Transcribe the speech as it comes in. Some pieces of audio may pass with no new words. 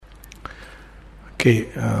Okay,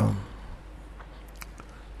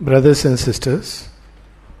 brothers and sisters,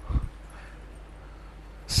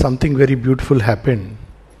 something very beautiful happened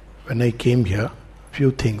when I came here.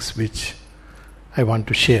 Few things which I want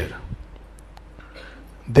to share.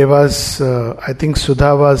 There was, I think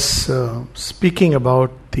Sudha was speaking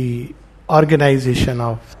about the organization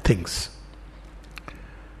of things.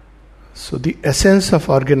 So the essence of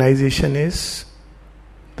organization is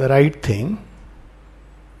the right thing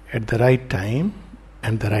at the right time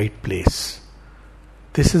and the right place.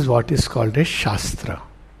 This is what is called a Shastra.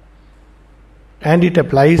 And it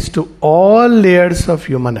applies to all layers of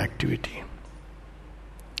human activity.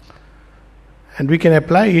 And we can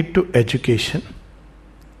apply it to education.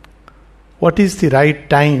 What is the right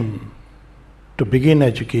time to begin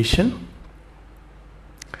education?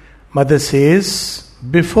 Mother says,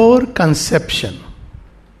 before conception.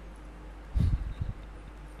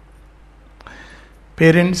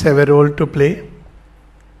 Parents have a role to play.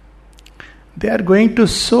 They are going to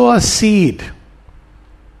sow a seed.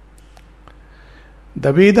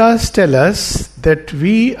 The Vedas tell us that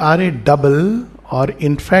we are a double or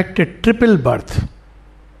in fact a triple birth.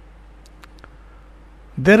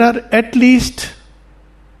 There are at least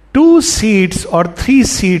 2 seeds or 3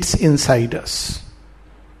 seeds inside us,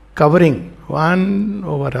 covering one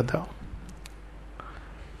over other.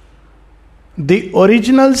 The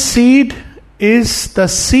original seed is the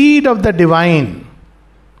seed of the divine.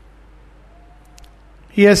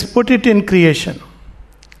 He has put it in creation.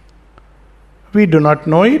 We do not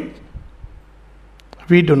know it.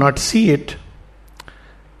 We do not see it.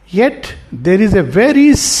 Yet there is a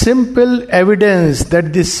very simple evidence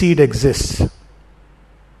that this seed exists.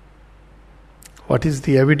 What is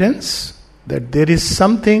the evidence? That there is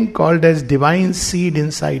something called as divine seed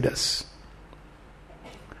inside us.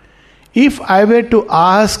 If I were to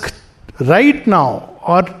ask right now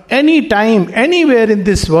or any time, anywhere in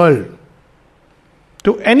this world,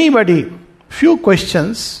 to anybody, few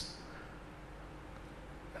questions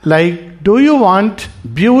like, do you want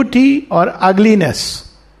beauty or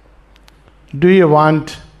ugliness? Do you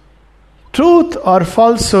want truth or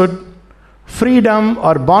falsehood? Freedom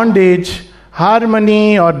or bondage?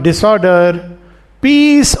 Harmony or disorder?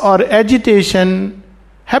 Peace or agitation?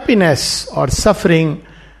 Happiness or suffering?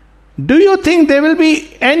 Do you think there will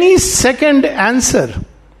be any second answer?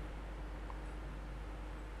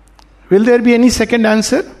 Will there be any second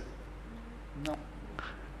answer? No.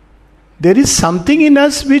 There is something in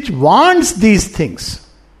us which wants these things.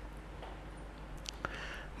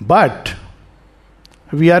 But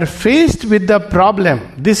we are faced with the problem.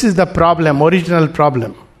 This is the problem, original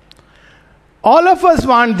problem. All of us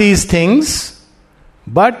want these things,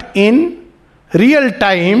 but in real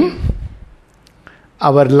time,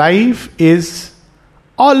 our life is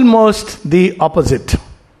almost the opposite.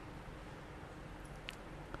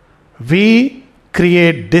 We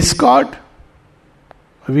create discord.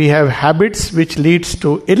 We have habits which leads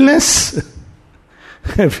to illness.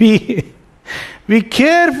 We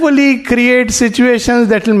carefully create situations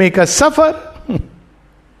that will make us suffer.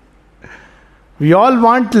 We all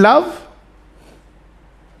want love,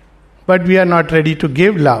 but we are not ready to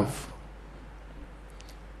give love.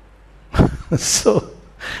 So,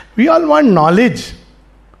 we all want knowledge,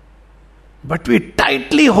 but we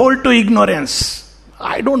tightly hold to ignorance.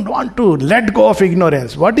 I don't want to let go of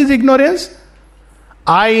ignorance. What is ignorance?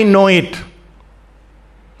 I know it.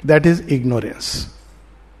 That is ignorance.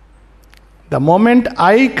 The moment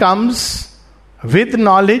I comes with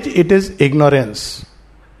knowledge, it is ignorance.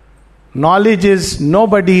 Knowledge is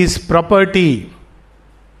nobody's property.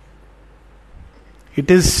 It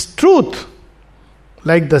is truth.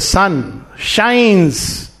 Like the sun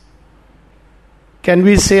shines. Can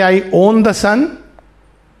we say I own the sun?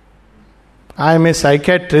 I am a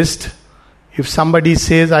psychiatrist. If somebody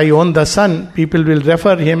says I own the sun, people will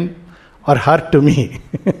refer him or her to me.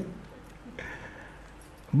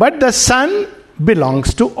 But the sun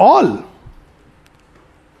belongs to all.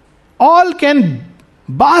 All can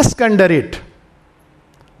bask under it,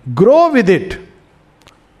 grow with it,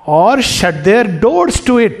 or shut their doors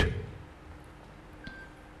to it.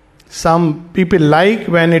 Some people like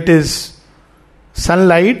when it is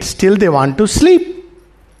sunlight, still they want to sleep.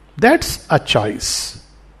 That's a choice.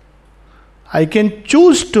 I can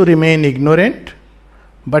choose to remain ignorant,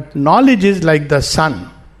 but knowledge is like the sun.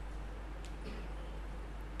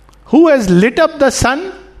 Who has lit up the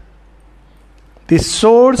sun? The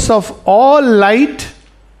source of all light.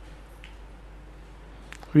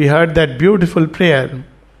 We heard that beautiful prayer.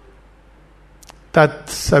 Tat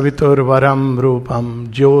savitur varam rupam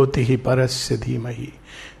jyotihi parasya dhimahi.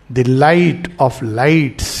 The light of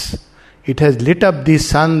lights It has lit up the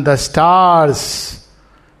sun, the stars.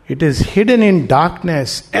 It is hidden in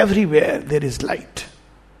darkness. Everywhere there is light.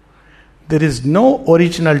 There is no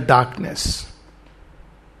original darkness.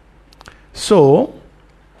 So,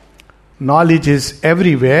 knowledge is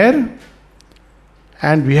everywhere,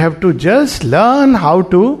 and we have to just learn how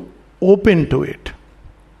to open to it.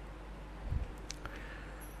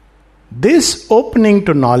 This opening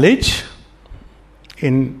to knowledge,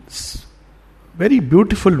 in very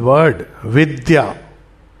beautiful word, vidya.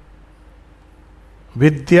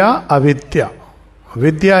 Vidya, avidya.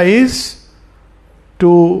 Vidya is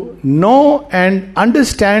to know and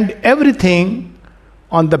understand everything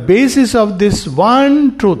on the basis of this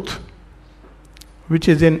one truth, which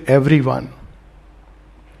is in everyone.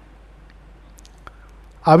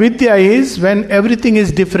 Avidya is when everything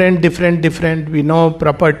is different. We know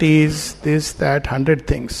properties, this, that, 100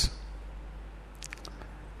 things.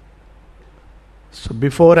 So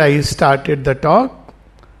before I started the talk,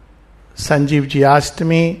 Sanjeev ji asked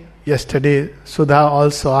me, yesterday Sudha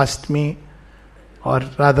also asked me, or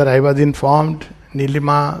rather I was informed,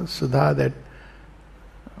 Nilima, Sudha, that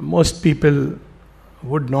most people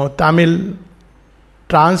would know Tamil,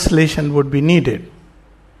 translation would be needed.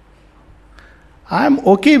 I am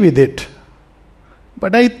okay with it,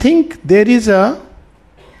 but I think there is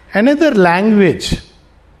another language,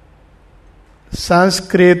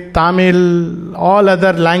 Sanskrit, Tamil, all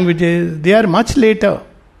other languages, they are much later.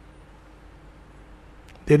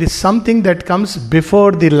 There is something that comes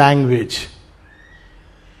before the language.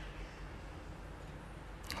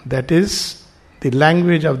 That is the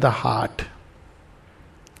language of the heart.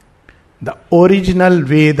 The original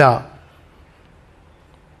Veda.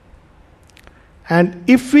 And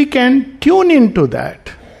if we can tune into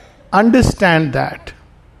that, understand that,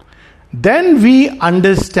 then we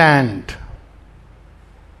understand.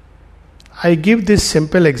 I give this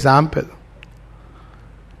simple example.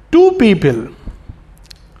 Two people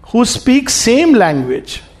who speak same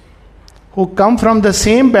language, who come from the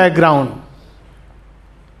same background,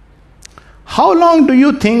 how long do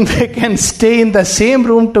you think they can stay in the same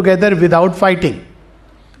room together without fighting?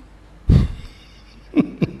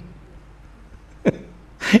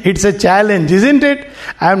 It's a challenge, isn't it?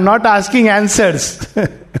 I am not asking answers.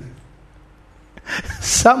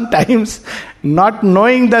 Sometimes not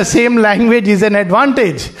knowing the same language is an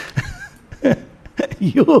advantage.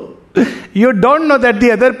 You don't know that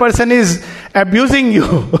the other person is abusing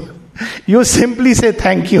you. You simply say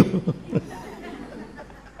thank you.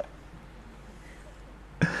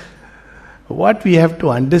 What we have to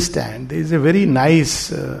understand, there is a very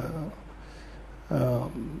nice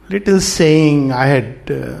little saying.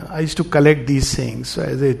 I used to collect these sayings. So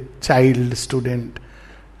as a child student,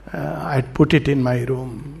 I had put it in my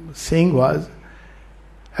room. Saying was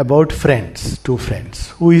about friends, two friends.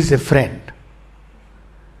 Who is a friend?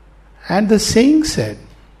 And the saying said,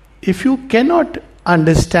 if you cannot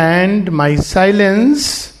understand my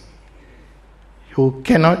silence, you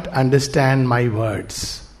cannot understand my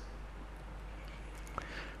words.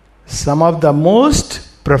 Some of the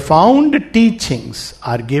most profound teachings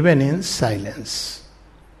are given in silence.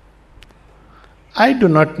 I do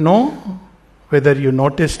not know whether you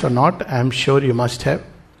noticed or not. I am sure you must have.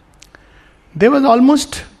 There was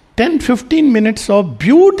almost 10-15 minutes of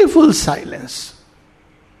beautiful silence.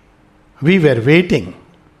 We were waiting.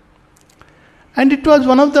 And it was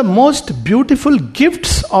one of the most beautiful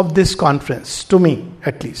gifts of this conference, to me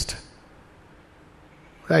at least.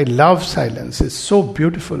 I love silence, it's so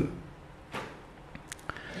beautiful.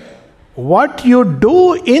 What you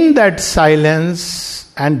do in that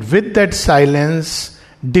silence and with that silence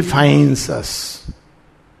defines us.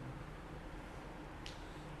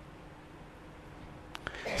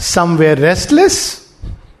 Some were restless.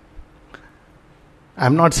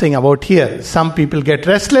 I'm not saying about here. Some people get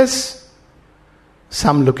restless.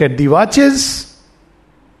 Some look at the watches.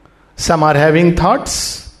 Some are having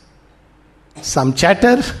thoughts. Some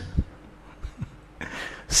chatter.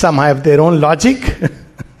 Some have their own logic.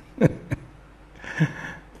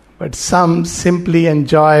 But some simply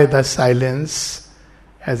enjoy the silence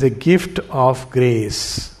as a gift of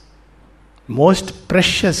grace. Most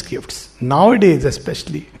precious gifts. Nowadays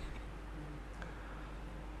especially.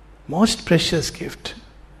 Most precious gift.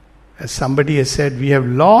 As somebody has said, we have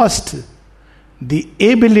lost the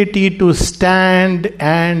ability to stand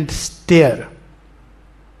and stare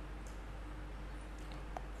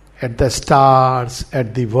at the stars,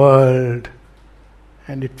 at the world,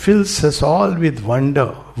 and it fills us all with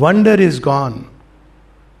wonder. Wonder is gone.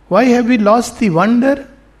 Why have we lost the wonder?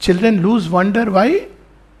 Children lose wonder. Why?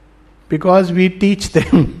 Because we teach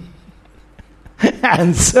them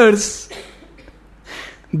answers.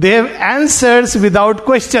 They have answers without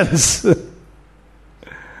questions.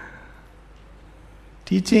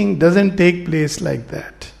 Teaching doesn't take place like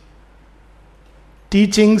that.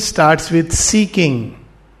 Teaching starts with seeking.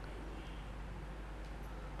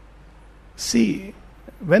 See,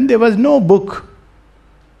 when there was no book,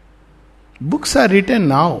 books are written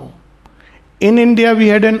now. In India, we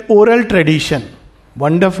had an oral tradition.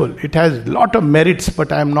 Wonderful. It has a lot of merits,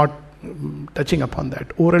 but I am not touching upon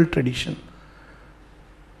that. Oral tradition.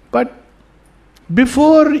 But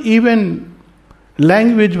before even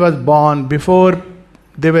language was born, before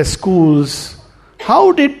there were schools,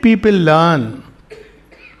 how did people learn?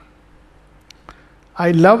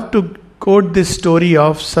 I love to quote this story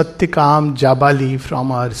of Satyakam Jabali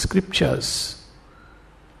from our scriptures.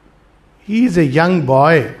 He is a young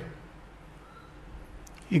boy.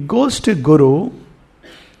 He goes to Guru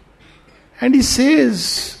and he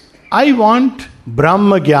says, I want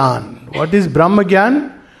Brahma Gyan. What is Brahma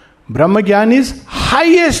Gyan? Brahma Gyan is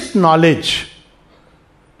highest knowledge.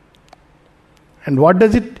 And what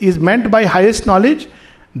does it is meant by highest knowledge?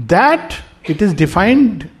 That it is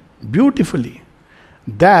defined beautifully.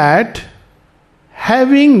 That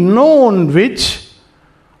having known which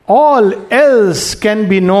all else can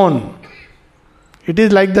be known. It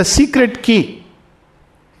is like the secret key.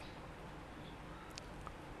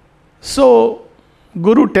 So,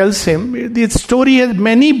 Guru tells him, this story has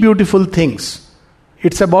many beautiful things.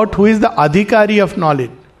 It's about who is the adhikari of knowledge.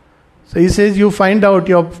 So he says, you find out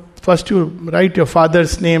first you write your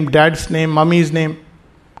father's name, dad's name, mummy's name.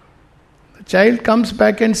 The child comes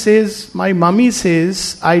back and says, my mummy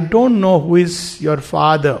says, I don't know who is your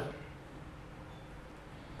father.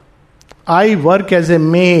 I work as a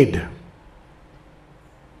maid.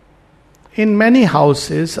 In many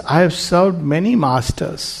houses, I have served many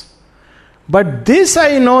masters. But this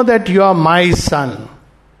I know that you are my son.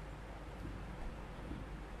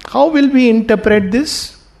 How will we interpret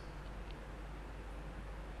this?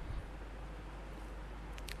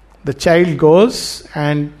 The child goes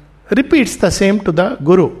and repeats the same to the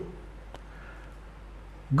Guru.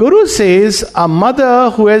 Guru says, a mother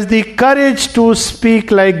who has the courage to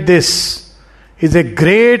speak like this is a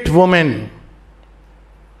great woman.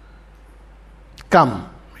 Come,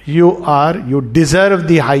 you deserve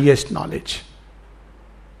the highest knowledge.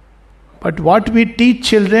 But what we teach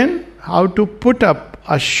children, how to put up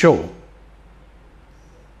a show.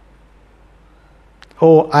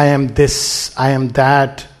 Oh, I am this, I am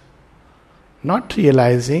that. Not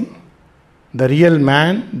realizing the real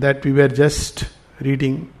man that we were just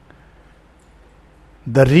reading.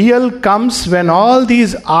 The real comes when all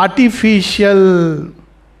these artificial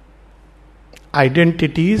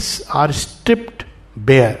identities are stripped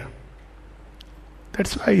bare.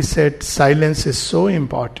 That's why he said silence is so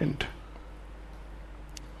important.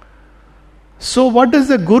 So what does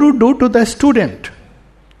the Guru do to the student?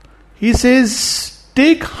 He says,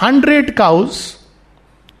 take 100 cows,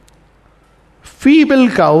 feeble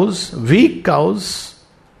cows, weak cows,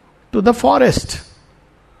 to the forest.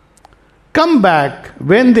 Come back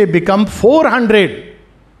when they become 400,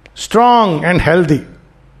 strong and healthy.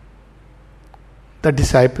 The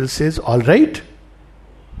disciple says, all right.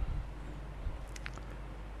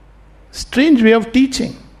 Strange way of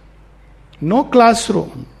teaching. No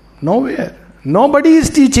classroom, nowhere. Nobody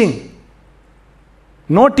is teaching.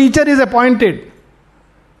 No teacher is appointed.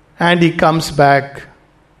 And he comes back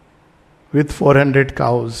with 400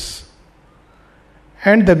 cows.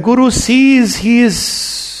 And the Guru sees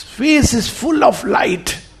his face is full of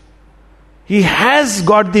light. He has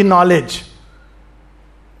got the knowledge.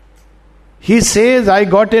 He says, I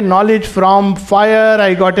got a knowledge from fire,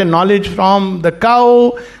 I got a knowledge from the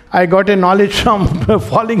cow, I got a knowledge from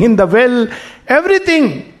falling in the well,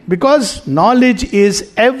 everything. Because knowledge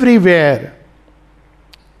is everywhere.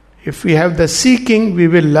 If we have the seeking, we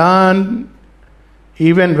will learn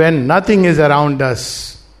even when nothing is around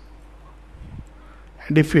us.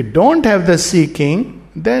 And if we don't have the seeking,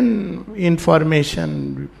 then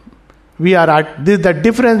information, this is the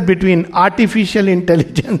difference between artificial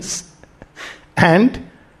intelligence and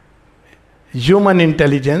human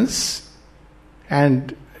intelligence,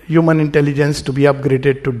 and human intelligence to be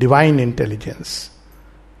upgraded to divine intelligence.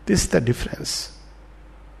 This is the difference.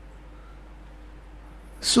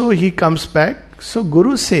 So he comes back. So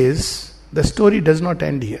Guru says, the story does not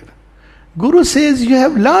end here. Guru says, you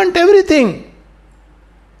have learnt everything.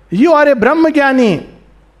 You are a Brahmagyani.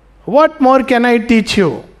 What more can I teach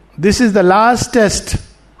you? This is the last test.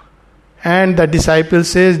 And the disciple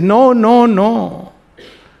says, no.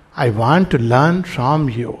 I want to learn from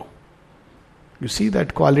you. You see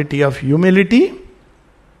that quality of humility?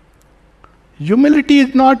 Humility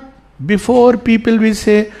is not Before people we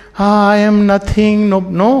say, I am nothing.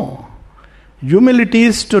 No. Humility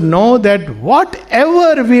is to know that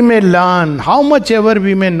whatever we may learn, how much ever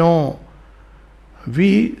we may know,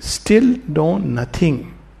 we still know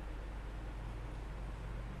nothing.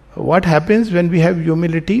 What happens when we have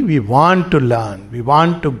humility? We want to learn, we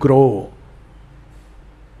want to grow.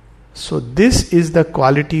 So this is the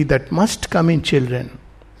quality that must come in children.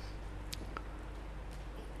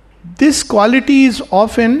 This quality is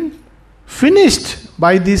often finished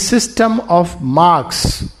by the system of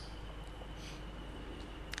marks.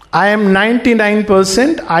 I am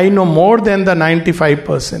 99%, I know more than the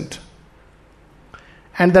 95%.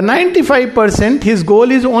 And the 95%, his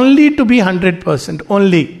goal is only to be 100%,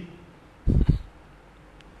 only.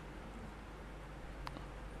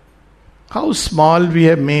 How small we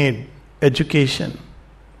have made education.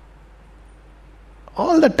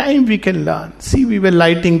 All the time we can learn. See, we were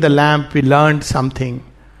lighting the lamp, we learned something.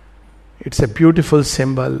 It's a beautiful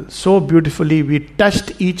symbol. So beautifully we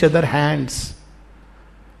touched each other's hands.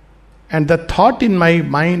 And the thought in my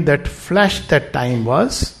mind that flashed that time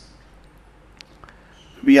was,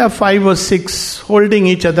 we are 5 or 6 holding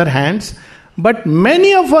each other's hands, but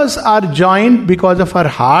many of us are joined because of our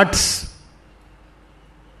hearts.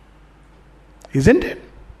 Isn't it?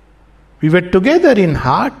 We were together in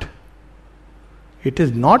heart. It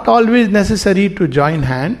is not always necessary to join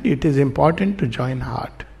hand, it is important to join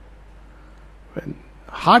heart.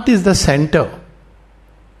 Heart is the center.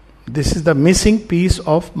 This is the missing piece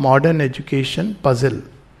of modern education puzzle.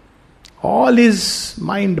 All is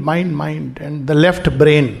mind, and the left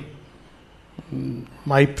brain.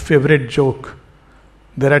 My favorite joke.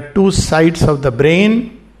 There are 2 sides of the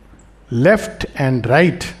brain, left and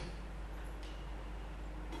right.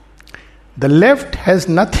 The left has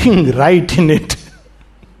nothing right in it,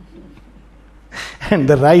 and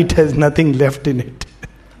the right has nothing left in it.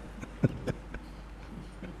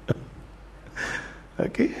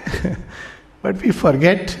 Okay? But we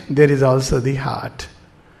forget there is also the heart.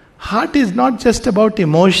 Heart is not just about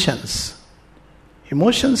emotions.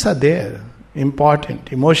 Emotions are there,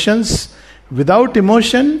 important. Emotions, without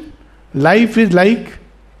emotion, life is like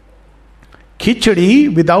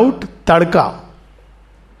khichdi without tadka.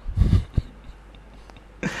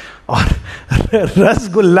 Or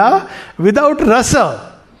rasgulla without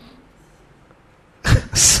rasa.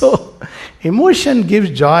 So, emotion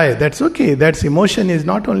gives joy. That's okay. That's emotion is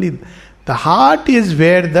not only... The heart is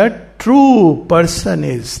where the true person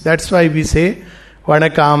is. That's why we say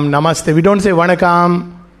Vanakam, Namaste. We don't say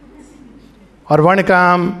Vanakam or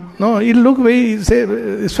Vanakam. No, you look way, you say,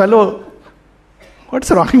 this fellow,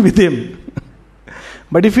 what's wrong with him?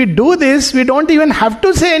 But if we do this, we don't even have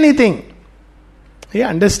to say anything. You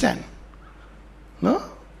understand? No?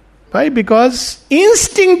 Why? Because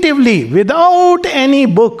instinctively, without any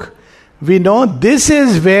book, we know this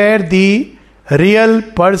is where the real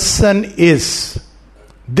person is.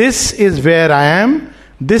 This is where I am.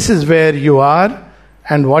 This is where you are.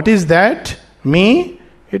 And what is that? Me?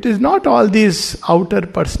 It is not all this outer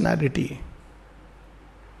personality.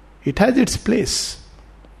 It has its place.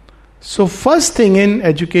 So first thing in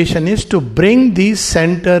education is to bring the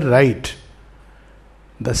center right.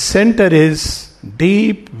 The center is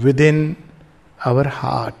deep within our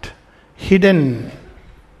heart, hidden.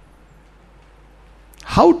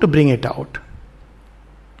 How to bring it out?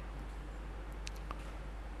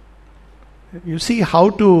 You see how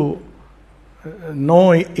to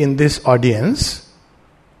know in this audience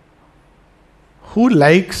who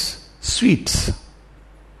likes sweets.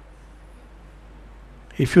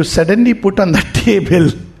 If you suddenly put on the table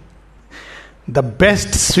the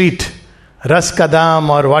best sweet, ras kadam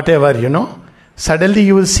or whatever, suddenly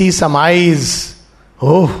you will see some eyes.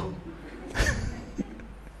 Oh,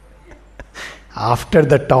 after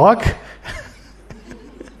the talk,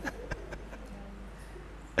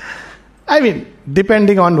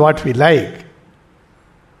 depending on what we like.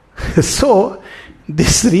 So,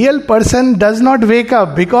 this real person does not wake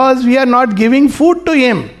up because we are not giving food to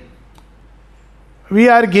him. We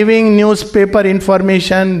are giving newspaper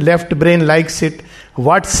information, left brain likes it.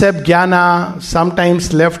 WhatsApp jnana,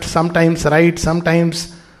 sometimes left, sometimes right,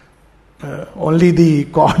 sometimes only the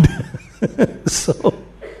cord. So,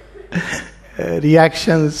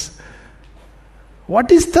 reactions.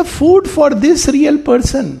 What is the food for this real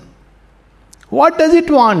person? What does it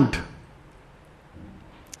want?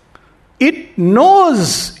 It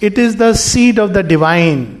knows it is the seed of the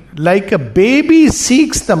divine. Like a baby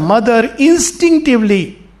seeks the mother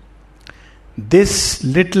instinctively. This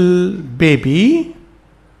little baby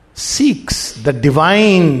seeks the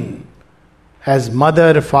divine as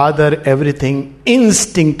mother, father, everything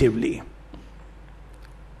instinctively.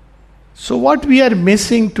 So what we are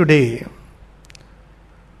missing today,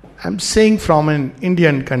 I'm saying from an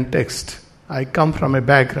Indian context, I come from a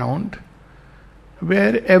background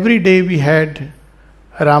where every day we had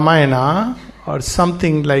Ramayana or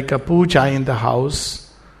something like a puja in the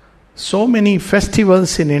house. So many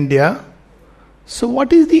festivals in India. So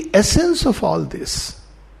what is the essence of all this?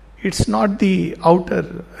 It's not the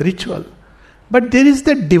outer ritual, but there is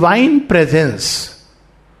the divine presence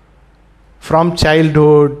from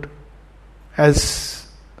childhood. As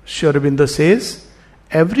Sri Aurobindo says,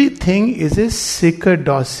 everything is a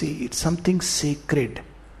sacerdocy. It's something sacred.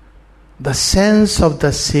 The sense of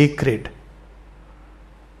the sacred.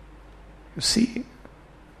 You see,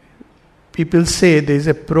 people say there is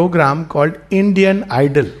a program called Indian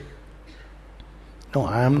Idol. No,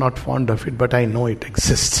 I am not fond of it, but I know it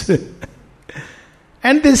exists.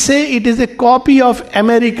 And they say it is a copy of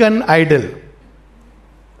American Idol.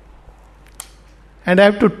 And I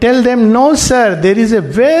have to tell them, no sir, there is a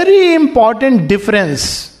very important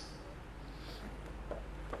difference.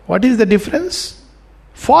 What is the difference?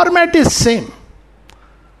 Format is same.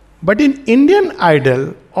 But in Indian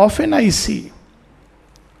Idol, often I see,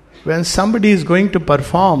 when somebody is going to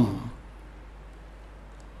perform,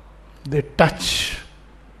 they touch.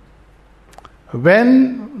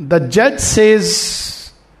 When the judge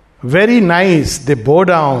says, very nice, they bow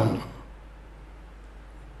down.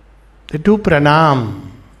 They do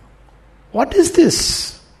pranam. What is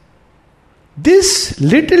this? This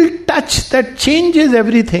little touch that changes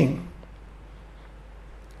everything.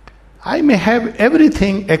 I may have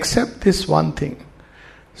everything except this one thing.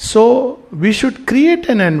 So we should create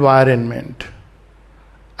an environment.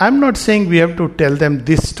 I'm not saying we have to tell them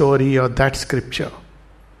this story or that scripture.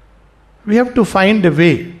 We have to find a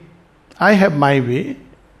way. I have my way.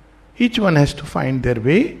 Each one has to find their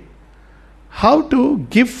way. How to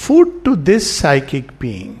give food to this psychic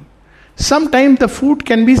being. Sometimes the food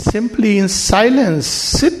can be simply in silence.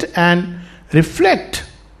 Sit and reflect.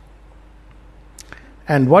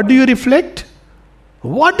 And what do you reflect?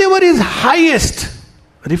 Whatever is highest,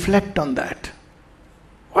 reflect on that.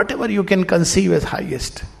 Whatever you can conceive as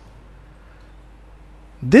highest.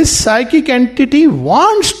 This psychic entity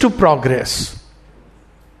wants to progress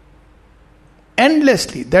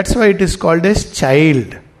endlessly. That's why it is called as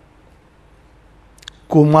child.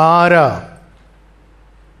 Kumara.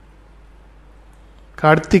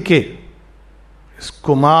 Kartike is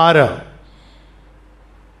Kumara.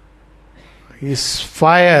 He is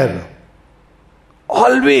fire.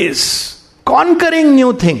 Always conquering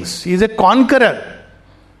new things. He is a conqueror.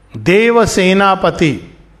 Deva Senapati.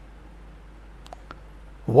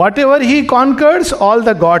 Whatever he conquers, all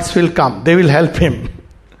the gods will come. They will help him.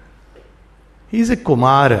 He is a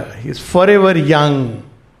Kumara. He is forever young.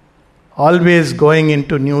 Always going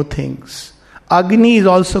into new things. Agni is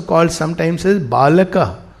also called sometimes as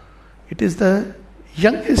Balaka. It is the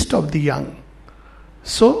youngest of the young.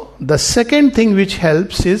 So, the second thing which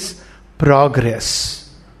helps is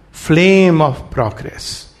progress. Flame of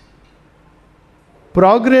progress.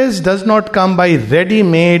 Progress does not come by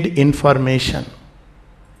ready-made information.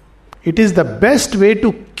 It is the best way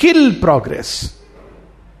to kill progress.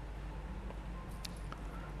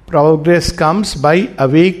 Progress comes by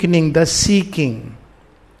awakening the seeking.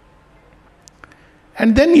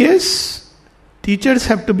 And then yes, teachers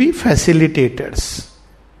have to be facilitators.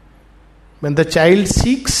 When the child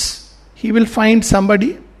seeks, he will find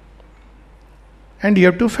somebody and you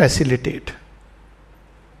have to facilitate.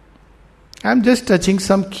 I am just touching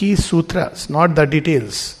some key sutras, not the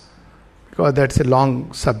details, because that's a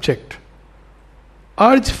long subject.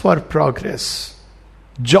 Urge for progress,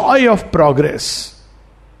 joy of progress.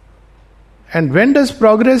 And when does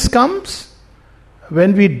progress comes?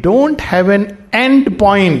 When we don't have an end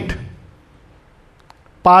point.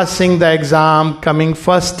 Passing the exam, coming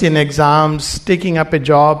first in exams, taking up a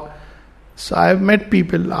job. So I have met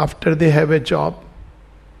people after they have a job.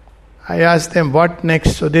 I ask them what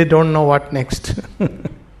next, so they don't know what next.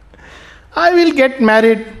 I will get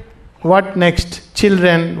married. What next?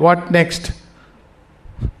 Children, what next?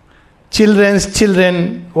 Children's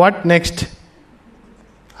children, what next?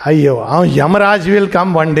 Ayyo, Yamaraj will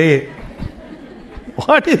come one day.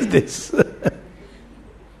 What is this?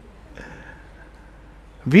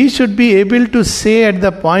 We should be able to say at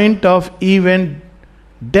the point of even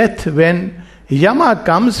death, when Yama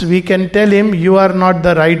comes, we can tell him, you are not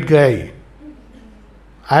the right guy.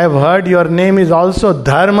 I have heard your name is also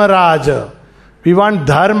Dharmaraj. We want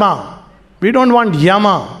Dharma. We don't want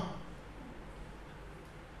Yama.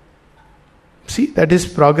 See, that is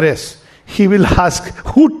progress. He will ask,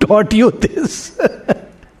 who taught you this?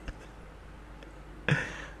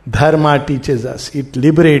 Dharma teaches us. It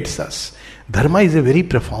liberates us. Dharma is a very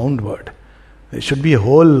profound word. There should be a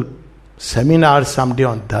whole seminar someday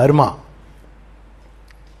on Dharma.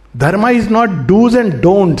 Dharma is not do's and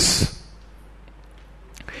don'ts.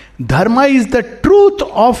 Dharma is the truth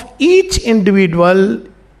of each individual.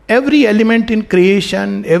 Every element in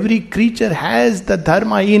creation, every creature has the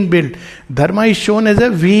Dharma inbuilt. Dharma is shown as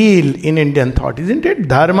a wheel in Indian thought, isn't it?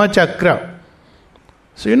 Dharma chakra.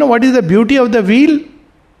 So you know what is the beauty of the wheel?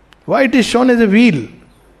 Why it is shown as a wheel?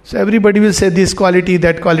 So everybody will say this quality,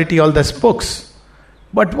 that quality, all the spokes.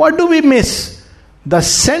 But what do we miss? The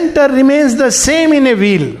center remains the same in a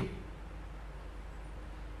wheel.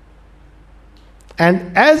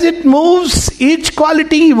 And as it moves, each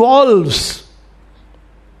quality evolves.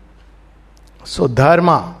 So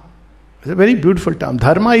dharma is a very beautiful term.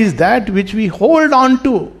 Dharma is that which we hold on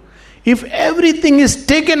to. If everything is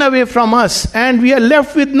taken away from us and we are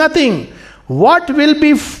left with nothing, what will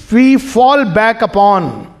we fall back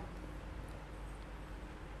upon?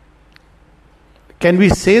 Can we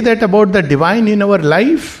say that about the divine in our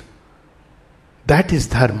life? That is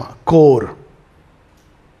dharma, core.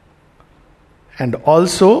 And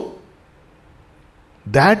also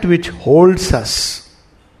that which holds us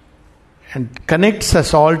and connects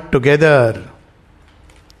us all together.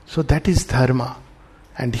 So that is dharma.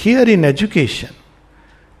 And here in education,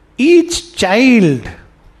 each child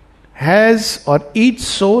has, or each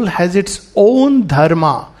soul has its own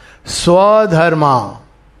dharma, swadharma,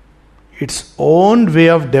 its own way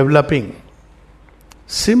of developing.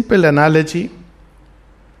 Simple analogy.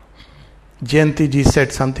 Jayanti ji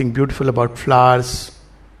said something beautiful about flowers.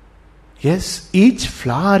 Yes, each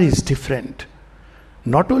flower is different.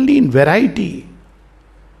 Not only in variety,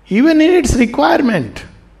 even in its requirement.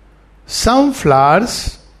 Some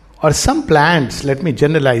flowers or some plants, let me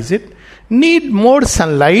generalize it, need more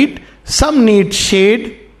sunlight, some need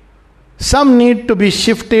shade, some need to be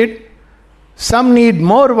shifted, some need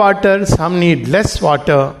more water, some need less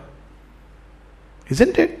water.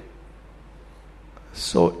 Isn't it?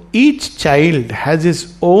 So each child has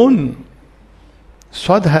his own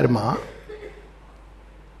swadharma,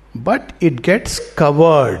 but it gets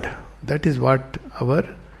covered. That is what our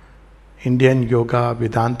Indian yoga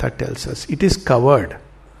Vedanta tells us. It is covered.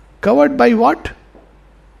 Covered by what?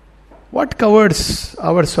 What covers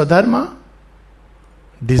our swadharma?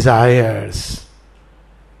 Desires,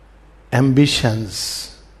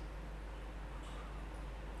 ambitions.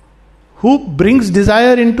 Who brings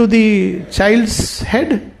desire into the child's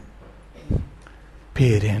head?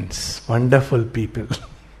 Parents, wonderful people.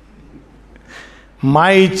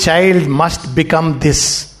 My child must become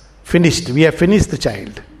this. Finished. We have finished the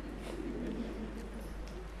child.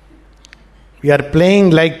 We are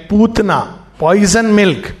playing like Putna, poison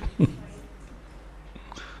milk.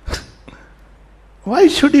 Why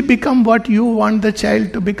should he become what you want the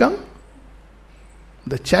child to become?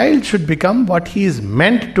 The child should become what he is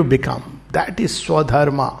meant to become. That is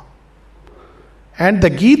Swadharma. And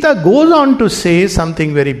the Gita goes on to say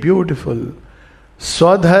something very beautiful.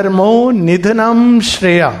 Swadharmo nidhanam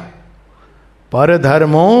shreya,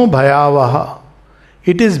 paradharmo bhayavaha.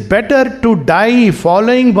 It is better to die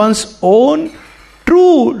following one's own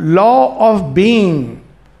true law of being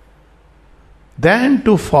than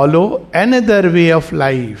to follow another way of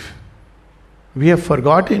life. We have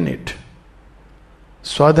forgotten it.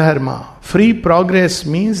 Swadharma, free progress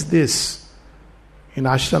means this. In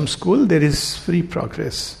ashram school there is free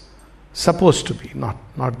progress. Supposed to be, not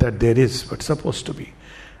that there is, but supposed to be.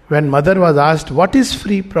 When mother was asked, what is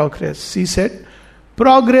free progress? She said,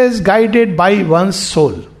 progress guided by one's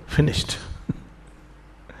soul. Finished.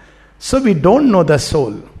 So we don't know the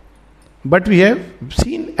soul, but we have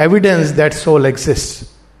seen evidence that soul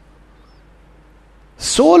exists.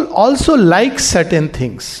 Soul also likes certain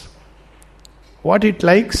things. What it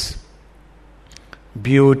likes?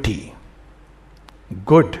 Beauty,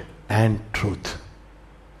 good and truth.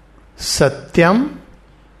 Satyam,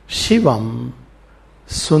 Shivam,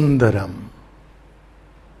 Sundaram.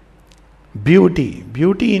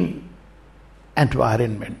 Beauty in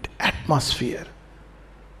environment, atmosphere.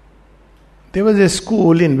 There was a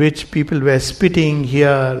school in which people were spitting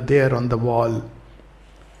here, there on the wall.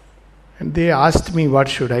 And they asked me, what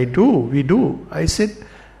should I do? I said,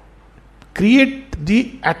 create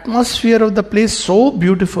the atmosphere of the place so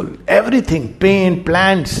beautiful. Everything, paint,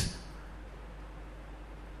 plants.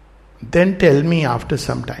 Then tell me after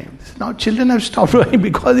some time. Now children have stopped doing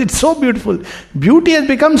because it's so beautiful. Beauty has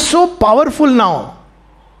become so powerful now.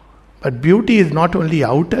 But beauty is not only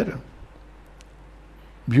outer.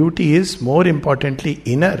 Beauty is more importantly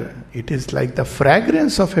inner. It is like the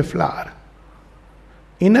fragrance of a flower.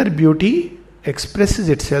 Inner beauty expresses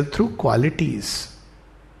itself through qualities.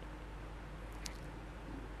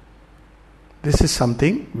 This is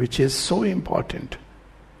something which is so important.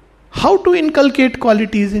 How to inculcate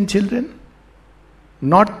qualities in children?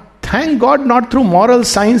 Thank God, not through moral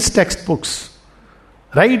science textbooks.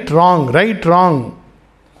 Right, wrong.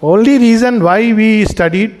 Only reason why we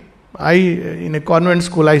studied, in a convent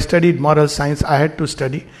school, I studied moral science. I had to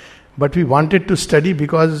study. But we wanted to study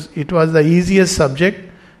because it was the easiest subject.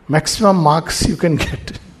 Maximum marks you can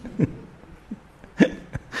get.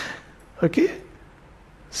 Okay?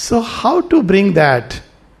 So how to bring that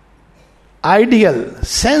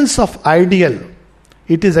sense of ideal?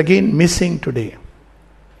 It is again missing today.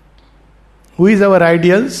 Who is our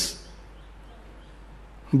ideals?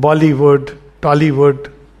 Bollywood,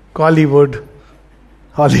 Tollywood, Collywood,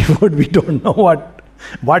 Hollywood, we don't know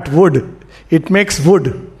what wood. It makes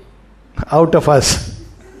wood out of us.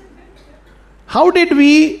 How did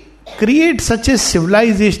we create such a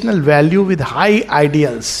civilizational value with high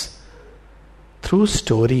ideals? Through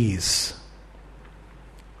stories,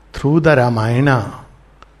 through the Ramayana,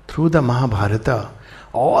 through the Mahabharata,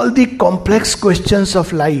 all the complex questions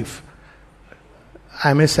of life. I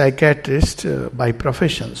am a psychiatrist by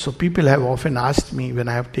profession, so people have often asked me when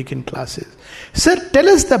I have taken classes, "Sir, tell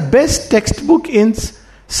us the best textbook in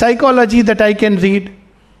psychology that I can read."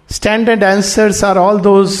 Standard answers are all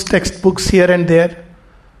those textbooks here and there.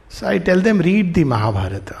 So I tell them, read the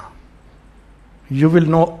Mahabharata. You will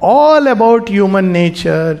know all about human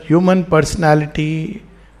nature, human personality,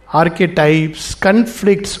 archetypes,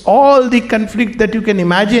 conflicts, all the conflicts that you can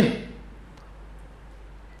imagine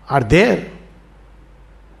are there.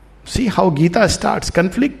 See how Gita starts,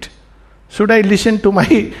 conflict. Should I listen to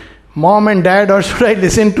my mom and dad, or should I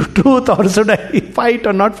listen to truth, or should I fight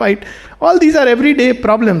or not fight? All these are everyday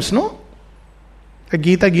problems, no? The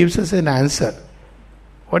Gita gives us an answer.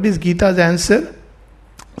 What is Gita's answer?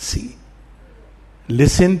 See,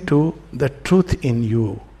 listen to the truth in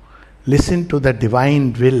you. Listen to the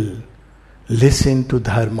divine will. Listen to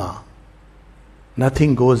Dharma.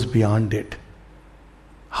 Nothing goes beyond it.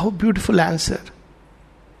 How beautiful answer.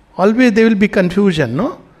 Always there will be confusion,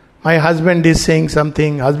 no? My husband is saying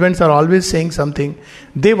something. Husbands are always saying something.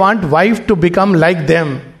 They want wife to become like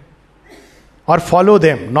them. Or follow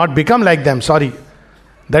them. Not become like them, sorry.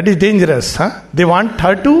 That is dangerous. They want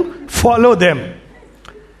her to follow them.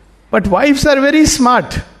 But wives are very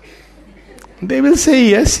smart. They will say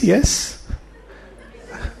yes, yes.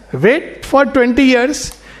 Wait for 20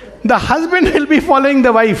 years. The husband will be following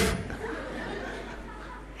the wife.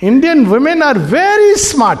 Indian women are very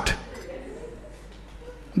smart.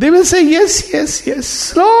 They will say yes, yes, yes.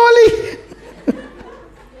 Slowly.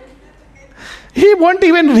 He won't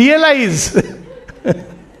even realize.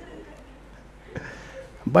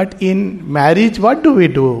 But in marriage, what do we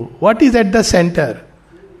do? What is at the center?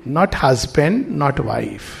 Not husband, not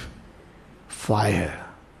wife. Fire.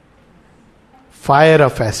 Fire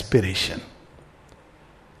of aspiration.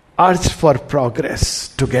 Urge for progress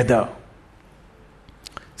together.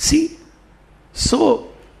 See, so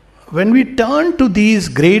when we turn to these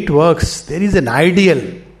great works, there is an ideal.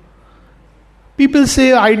 People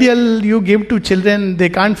say ideal you give to children, they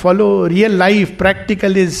can't follow. Real life,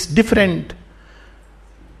 practical is different.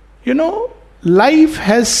 You know, life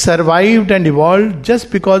has survived and evolved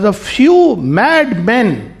just because of few mad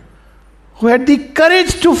men who had the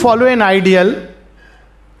courage to follow an ideal.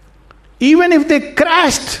 Even if they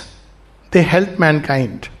crashed, they helped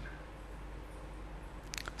mankind.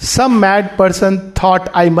 Some mad person thought,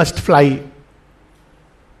 I must fly.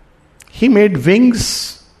 He made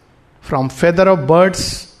wings from feather of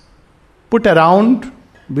birds, put around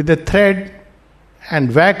with a thread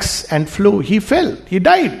and wax and flew. He fell, he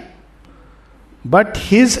died. But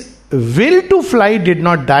his will to fly did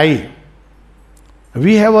not die.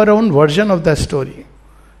 We have our own version of the story.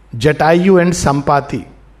 Jatayu and Sampati.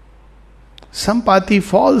 Sampati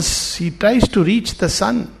falls. He tries to reach the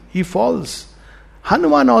sun. He falls.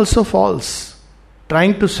 Hanuman also falls,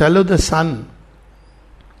 trying to swallow the sun.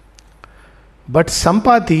 But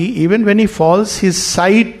Sampati, even when he falls, his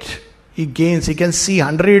sight he gains. He can see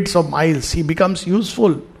hundreds of miles. He becomes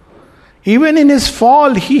useful. Even in his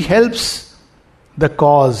fall, he helps the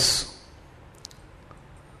cause.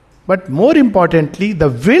 But more importantly, the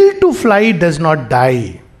will to fly does not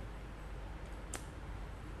die.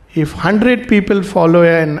 If 100 people follow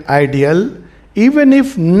an ideal, even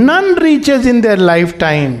if none reaches in their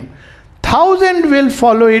lifetime, 1,000 will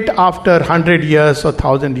follow it after 100 years or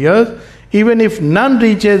 1,000 years. Even if none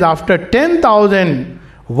reaches after 10,000,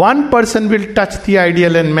 one person will touch the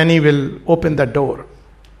ideal and many will open the door.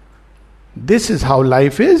 This is how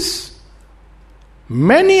life is.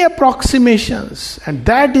 many approximations, and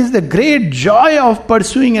that is the great joy of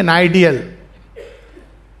pursuing an ideal.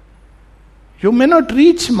 You may not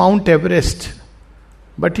reach Mount Everest,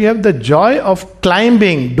 but you have the joy of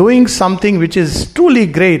climbing, doing something which is truly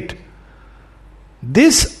great.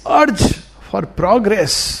 This urge for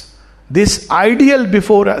progress, this ideal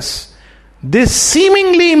before us, this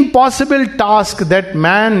seemingly impossible task that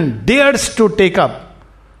man dares to take up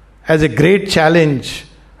as a great challenge.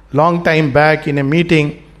 Long time back in a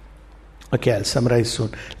meeting, okay, I'll summarize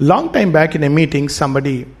soon. Long time back in a meeting,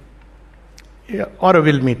 Auroville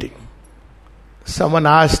meeting, someone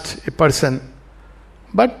asked a person,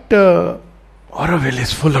 but Auroville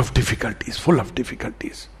is full of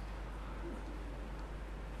difficulties.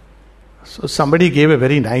 So somebody gave a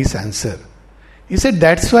very nice answer. He said,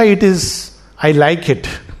 that's why I like it.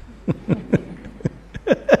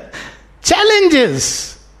 Challenges.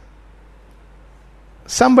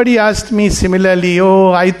 Somebody asked me similarly,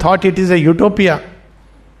 I thought it is a utopia.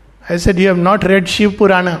 I said, you have not read Shiv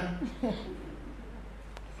Purana.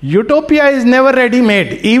 Utopia is never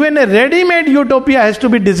ready-made. Even a ready-made utopia has to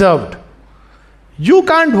be deserved. You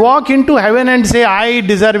can't walk into heaven and say, I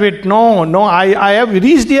deserve it. No, I have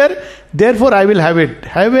reached here, therefore I will have it.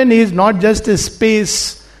 Heaven is not just a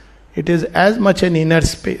space. It is as much an inner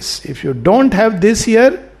space. If you don't have this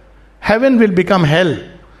here, heaven will become hell.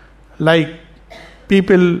 Like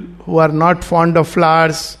people who are not fond of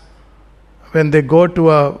flowers, when they go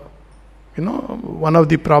to one of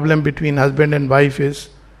the problem between husband and wife is,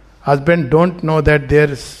 husband don't know that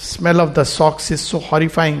their smell of the socks is so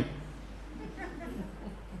horrifying.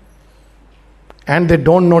 And they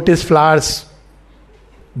don't notice flowers.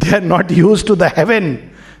 They are not used to the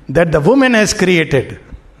heaven that the woman has created.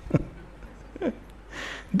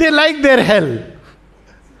 They like their hell.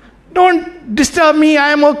 Don't disturb me,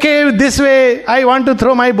 I am okay this way. I want to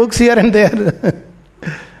throw my books here and there.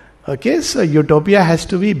 Okay, so utopia has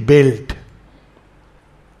to be built.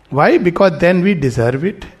 Why? Because then we deserve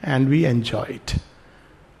it and we enjoy it.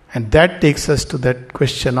 And that takes us to that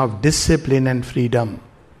question of discipline and freedom.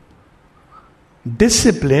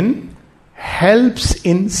 Discipline helps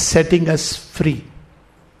in setting us free.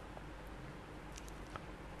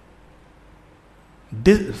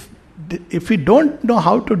 If we don't know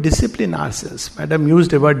how to discipline ourselves, Madam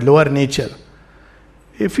used the word lower nature.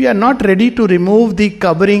 If we are not ready to remove the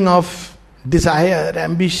covering of desire,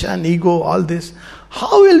 ambition, ego, all this,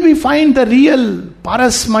 how will we find the real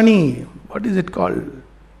parasmani? What is it called?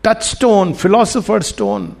 Touchstone, philosopher's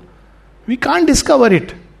stone. We can't discover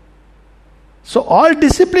it. So all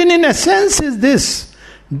discipline in essence is this.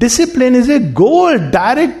 Discipline is a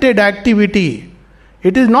goal-directed activity.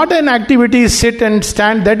 It is not an activity, sit and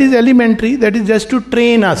stand, that is elementary, that is just to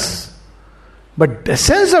train us. But the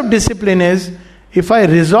essence of discipline is, if I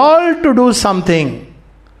resolve to do something,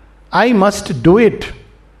 I must do it,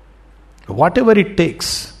 whatever it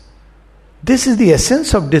takes. This is the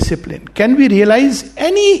essence of discipline. Can we realize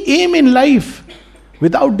any aim in life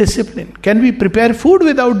without discipline? Can we prepare food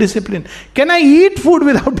without discipline? Can I eat food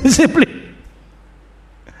without discipline?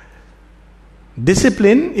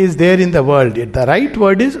 Discipline is there in the world. The right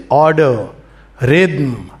word is order,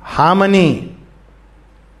 rhythm, harmony.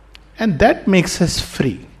 And that makes us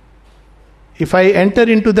free. If I enter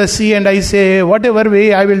into the sea and I say, whatever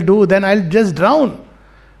way I will do, then I'll just drown.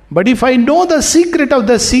 But if I know the secret of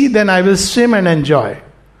the sea, then I will swim and enjoy.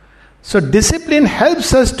 So discipline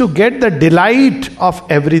helps us to get the delight of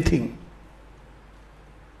everything.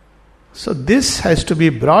 So this has to be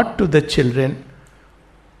brought to the children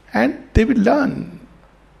and they will learn.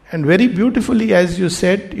 And very beautifully, as you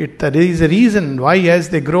said, there is a reason why as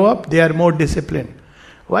they grow up, they are more disciplined.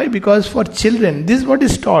 Why? Because for children, this is what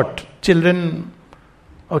is taught. Children,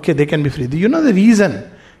 okay, they can be free. You know the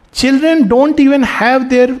reason? Children don't even have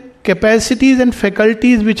their capacities and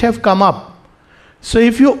faculties which have come up. So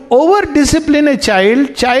if you over-discipline a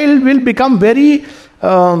child will become very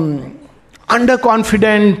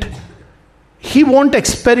underconfident. He won't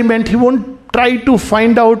experiment. He won't try to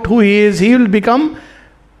find out who he is. He will become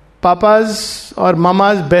Papa's or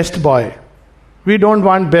Mama's best boy. We don't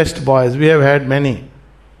want best boys. We have had many.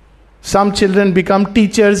 Some children become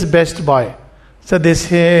teacher's best boy. So they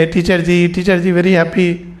say, teacher ji, very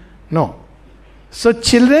happy. No. So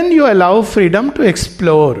children, you allow freedom to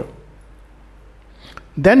explore.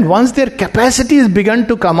 Then once their capacity is begun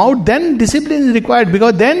to come out, then discipline is required,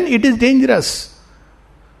 because then it is dangerous.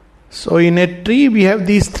 So in a tree we have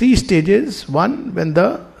these 3 stages. One, when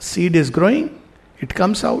the seed is growing, it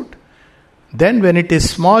comes out. Then when it is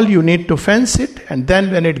small, you need to fence it. And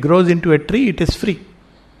then when it grows into a tree, it is free.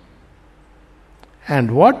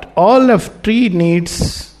 And what all a tree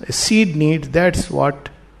needs, a seed needs, that's what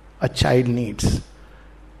a child needs.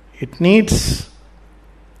 It needs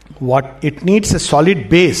a solid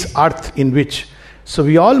base, earth in which. So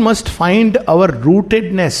we all must find our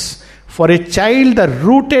rootedness. For a child, the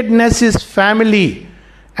rootedness is family,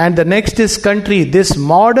 and the next is country. This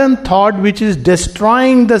modern thought which is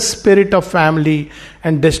destroying the spirit of family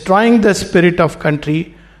and destroying the spirit of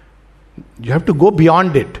country, you have to go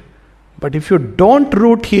beyond it. But if you don't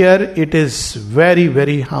root here, it is very,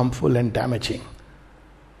 very harmful and damaging.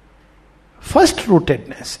 First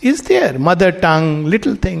rootedness is there. Mother tongue,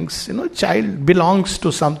 little things. Child belongs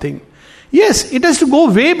to something. Yes, it has to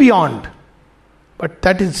go way beyond. But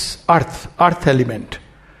that is earth element.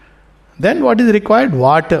 Then what is required?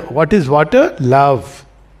 Water. What is water? Love.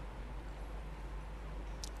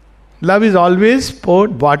 Love is always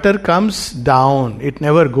poured. Water comes down. It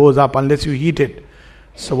never goes up unless you heat it.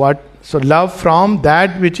 So what? So love from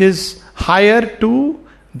that which is higher to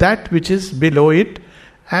that which is below it.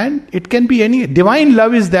 And it can be any. Divine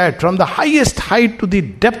love is that. From the highest height to the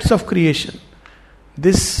depths of creation.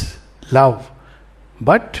 This love.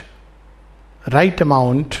 But right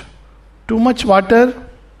amount. Too much water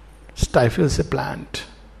stifles a plant.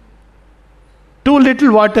 Too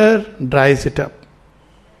little water dries it up.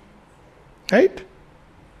 Right?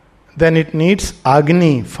 Then it needs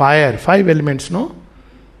Agni, fire. 5 elements, no?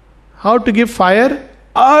 How to give fire?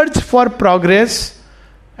 Urge for progress.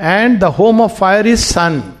 And the home of fire is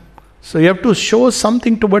sun. So you have to show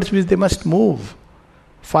something towards which they must move.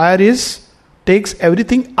 Fire takes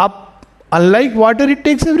everything up. Unlike water, it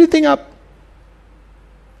takes everything up.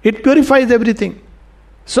 It purifies everything.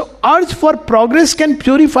 So urge for progress can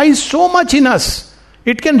purify so much in us.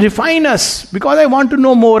 It can refine us. Because I want to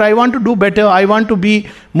know more, I want to do better, I want to be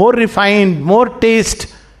more refined, more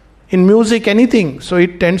taste in music, anything. So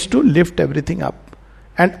it tends to lift everything up.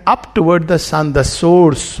 And up toward the sun, the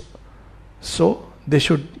source. So they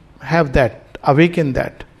should have that, awaken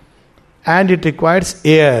that. And it requires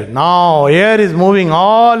air. Now air is moving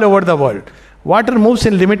all over the world. Water moves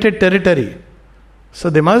in limited territory. So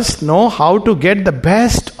they must know how to get the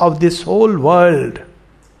best of this whole world.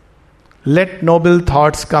 Let noble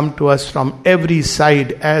thoughts come to us from every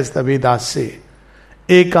side, as the Vedas say.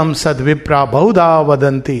 Ekam sad vipra bahuda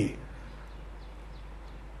vadanti.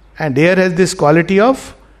 And air has this quality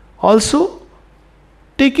of also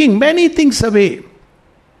taking many things away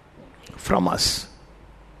from us.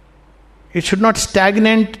 It should not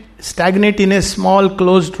stagnate in a small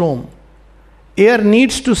closed room. Air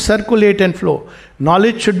needs to circulate and flow.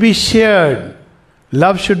 Knowledge should be shared.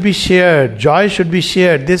 Love should be shared. Joy should be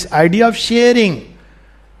shared. This idea of sharing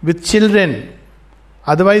with children,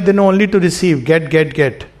 otherwise they know only to receive, get,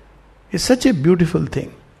 is such a beautiful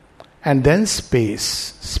thing. And then space.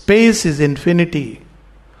 Space is infinity.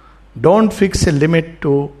 Don't fix a limit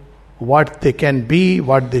to what they can be,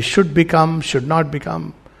 what they should become, should not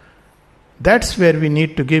become. That's where we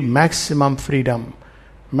need to give maximum freedom.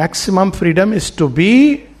 Maximum freedom is to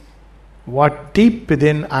be what deep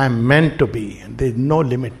within I am meant to be. And there is no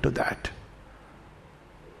limit to that.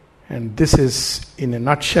 And this is in a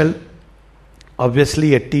nutshell.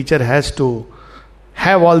 Obviously a teacher has to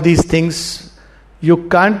have all these things. We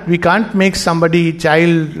can't make somebody,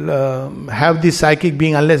 child, have this psychic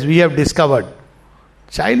being unless we have discovered.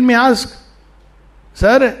 Child may ask,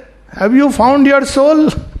 sir, have you found your soul?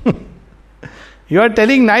 You are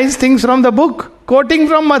telling nice things from the book, quoting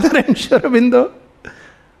from Mother and Sri Aurobindo.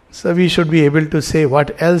 So we should be able to say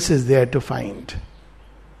what else is there to find.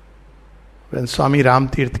 When Swami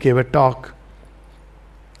Ramtirth gave a talk,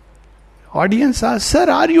 audience asked, sir,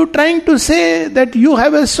 are you trying to say that you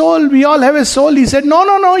have a soul, we all have a soul? He said,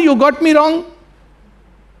 no, you got me wrong.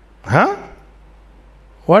 Huh?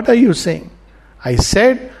 What are you saying? I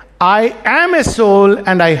said, I am a soul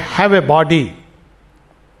and I have a body.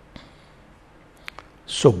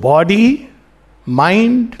 So body,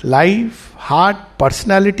 mind, life, heart,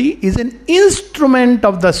 personality is an instrument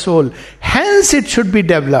of the soul. Hence it should be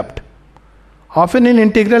developed. Often in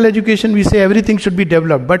integral education we say everything should be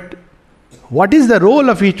developed. But what is the role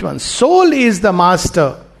of each one? Soul is the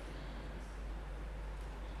master.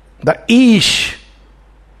 The Ish.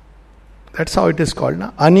 That's how it is called.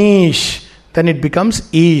 Na? Anish. Then it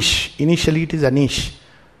becomes Ish. Initially it is Anish.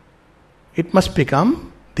 It must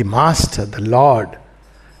become the master, the Lord.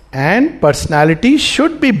 And personality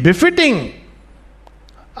should be befitting.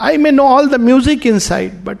 I may know all the music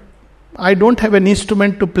inside, but I don't have an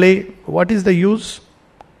instrument to play. What is the use?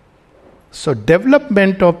 So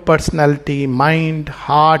development of personality, mind,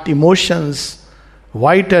 heart, emotions,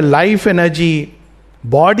 vital life energy,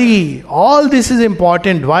 body, all this is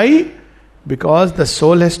important. Why? Because the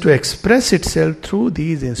soul has to express itself through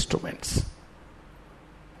these instruments.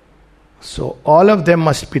 So all of them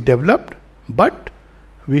must be developed, but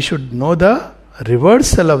we should know the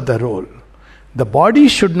reversal of the role. The body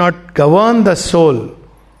should not govern the soul.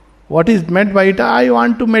 What is meant by it? I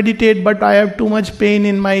want to meditate, but I have too much pain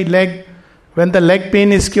in my leg. When the leg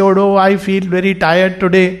pain is cured, oh, I feel very tired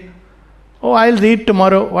today. Oh, I'll read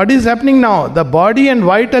tomorrow. What is happening now? The body and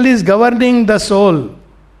vital is governing the soul.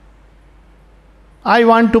 I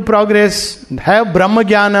want to progress, have Brahma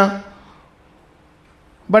Jnana.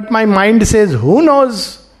 But my mind says, who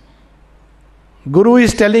knows? Guru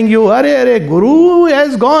is telling you, Hare, Guru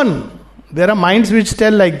has gone. There are minds which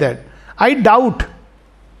tell like that. I doubt.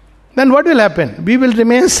 Then what will happen? We will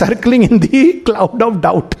remain circling in the cloud of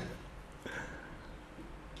doubt.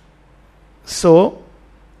 So,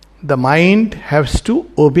 the mind has to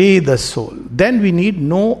obey the soul. Then we need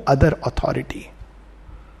no other authority.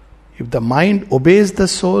 If the mind obeys the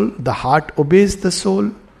soul, the heart obeys the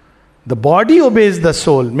soul, the body obeys the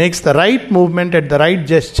soul, makes the right movement at the right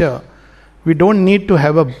gesture, we don't need to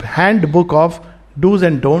have a handbook of do's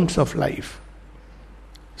and don'ts of life.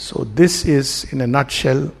 So this is, in a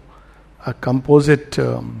nutshell, a composite...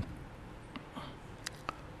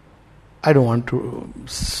 I don't want to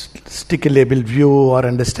stick a label view or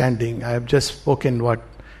understanding. I have just spoken what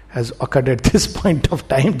has occurred at this point of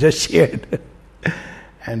time, just shared.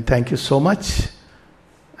 And thank you so much.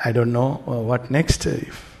 I don't know what next.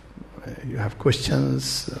 If you have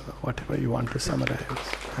questions, whatever you want to summarize.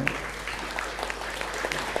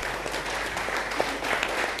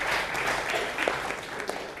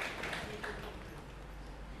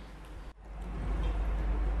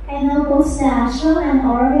 I know both Ashram and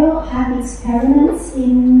Auroville have experiments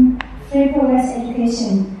in free progress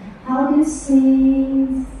education. How do you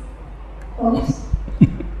see both?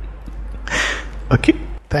 Okay,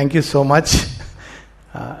 thank you so much.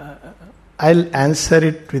 I'll answer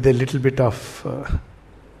it with a little bit of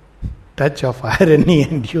touch of irony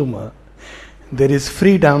and humor. There is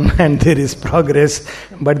freedom and there is progress,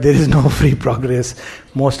 but there is no free progress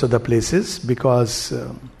most of the places, because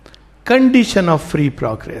condition of free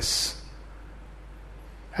progress,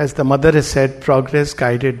 as the mother has said, progress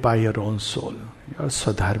guided by your own soul, your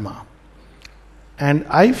Swadharma. And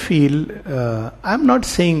I feel, I'm not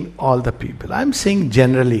saying all the people, I'm saying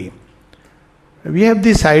generally. We have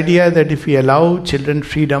this idea that if we allow children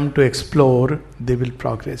freedom to explore, they will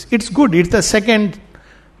progress. It's good, it's the second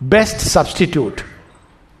best substitute.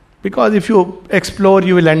 Because if you explore,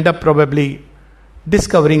 you will end up probably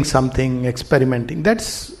discovering something, experimenting.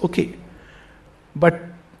 That's okay. But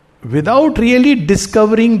without really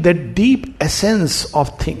discovering the deep essence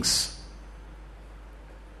of things.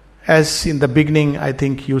 As in the beginning, I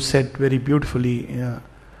think you said very beautifully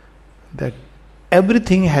that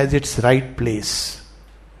everything has its right place.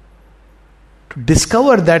 To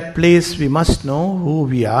discover that place, we must know who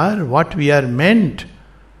we are, what we are meant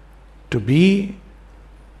to be.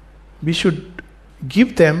 We should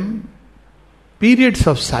give them periods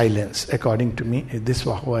of silence, according to me. This is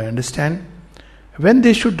how I understand. When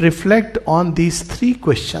they should reflect on these three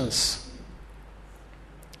questions.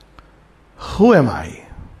 Who am I?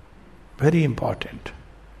 Very important.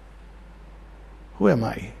 Who am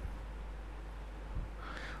I?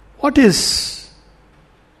 What is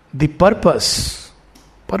the purpose?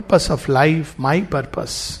 Purpose of life, my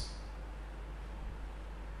purpose.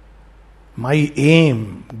 My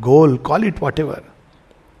aim, goal, call it whatever.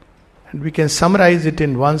 And we can summarize it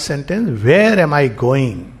in one sentence. Where am I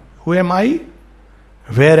going? Who am I?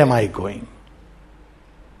 Where am I going?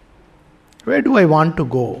 Where do I want to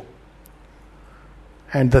go?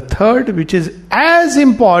 And the third, which is as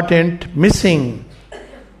important, missing.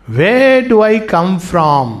 Where do I come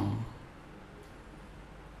from?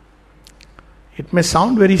 It may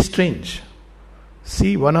sound very strange.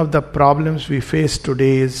 See, one of the problems we face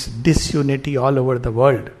today is disunity all over the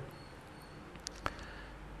world.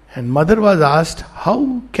 And Mother was asked,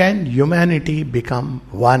 how can humanity become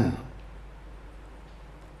one?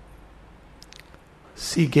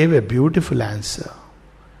 She gave a beautiful answer.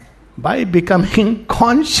 By becoming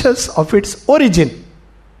conscious of its origin.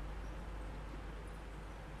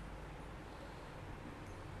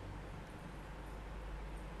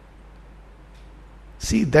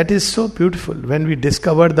 See, that is so beautiful. When we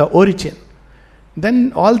discover the origin,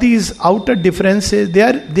 then all these outer differences,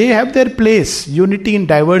 they have their place. Unity in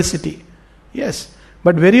diversity. Yes.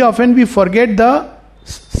 But very often we forget the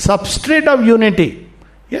substrate of unity.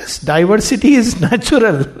 Yes, diversity is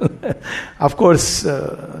natural. Of course,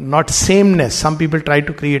 not sameness. Some people try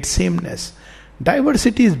to create sameness.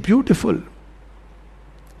 Diversity is beautiful.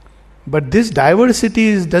 But this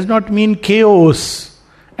diversity does not mean chaos.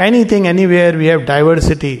 Anything, anywhere, we have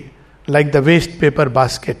diversity, like the waste paper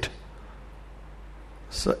basket.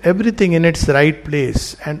 So everything in its right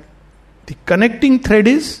place. And the connecting thread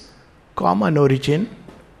is common origin,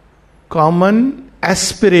 common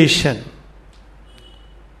aspiration,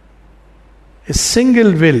 a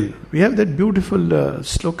single will. We have that beautiful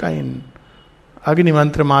sloka in Agni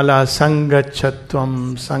Mantra Mala,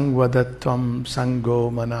 Sangachatvam, Sangvadatvam,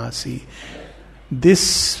 Sango Manasi.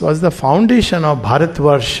 This was the foundation of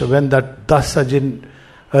Bharatvarsh when the 10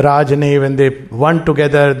 Rajane, when they won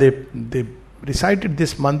together, they recited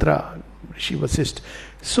this mantra, Rishi Vasisht.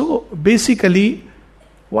 So basically,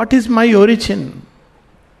 what is my origin?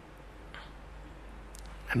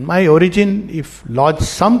 And my origin, if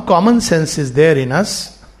some common sense is there in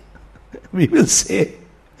us, we will say,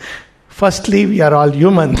 firstly, we are all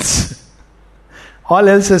humans. All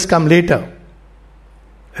else has come later.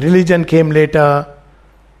 Religion came later.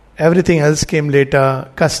 Everything else came later.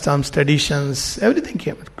 Customs, traditions, everything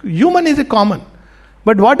came. Human is a common.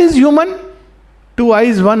 But what is human? 2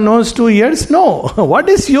 eyes, 1 nose, 2 ears? No. What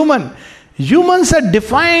is human? Humans are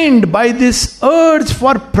defined by this urge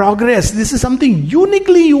for progress. This is something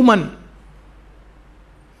uniquely human.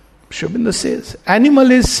 Sri Aurobindo says, animal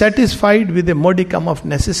is satisfied with a modicum of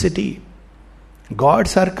necessity.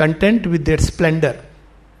 Gods are content with their splendor.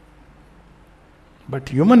 But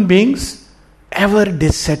human beings, ever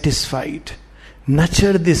dissatisfied.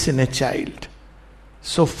 Nurture this in a child.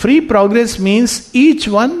 So free progress means each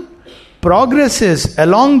one progresses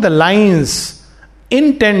along the lines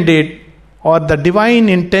intended, or the divine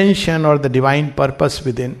intention or the divine purpose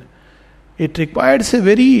within. It requires a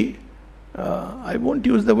very, I won't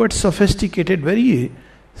use the word sophisticated, very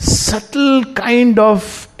subtle kind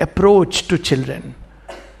of approach to children.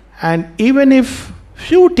 And even if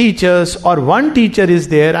few teachers or one teacher is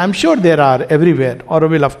there, I'm sure there are everywhere.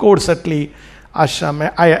 Auroville, of course, certainly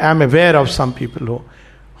ashram, I am aware of some people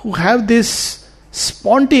who have this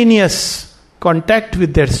spontaneous contact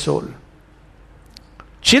with their soul.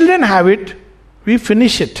 Children have it, we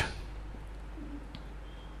finish it.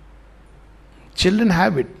 Children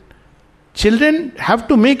have it. Children have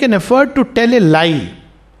to make an effort to tell a lie.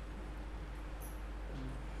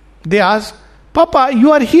 They ask, Papa,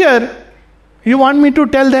 you are here. You want me to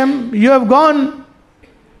tell them you have gone?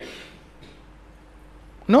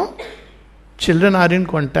 No? Children are in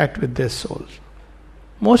contact with their souls.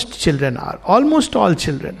 Most children are. Almost all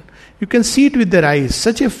children. You can see it with their eyes.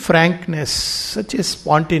 Such a frankness, such a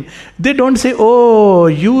spontaneity. They don't say, oh,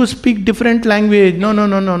 you speak different language.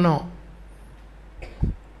 No.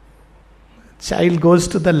 Child goes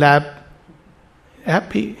to the lab,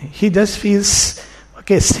 happy. He just feels,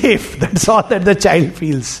 safe. That's all that the child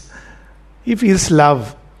feels. He feels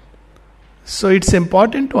love. So it's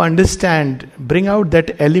important to understand, bring out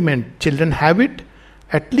that element. Children have it.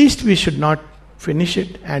 At least we should not finish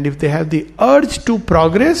it. And if they have the urge to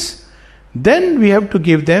progress, then we have to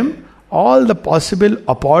give them all the possible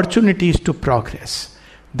opportunities to progress.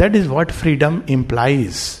 That is what freedom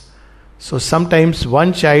implies. So sometimes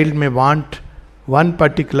one child may want one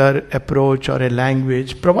particular approach or a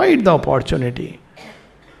language. Provide the opportunity.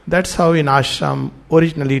 That's how in ashram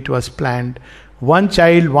originally it was planned. One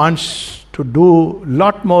child wants to do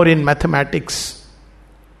lot more in mathematics.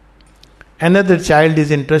 Another child is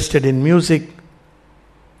interested in music.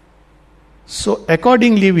 So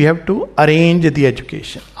accordingly we have to arrange the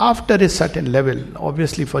education. After a certain level,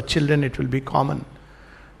 obviously for children it will be common.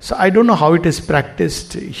 So I don't know how it is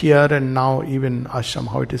practiced here and now, even ashram,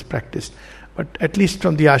 how it is practiced. But at least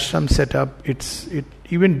from the ashram setup,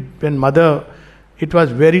 even when mother, it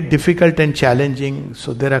was very difficult and challenging.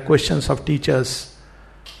 So there are questions of teachers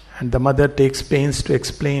and the mother takes pains to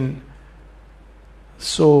explain.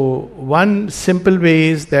 So one simple way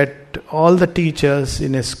is that all the teachers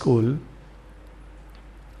in a school,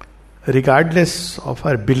 regardless of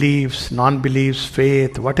her beliefs, non-beliefs,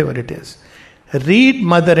 faith, whatever it is, read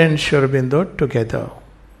Mother and Sri Aurobindo together,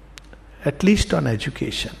 at least on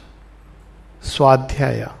education.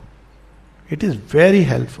 Swadhyaya. It is very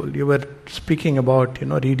helpful. You were speaking about,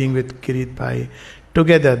 reading with Kirit Bhai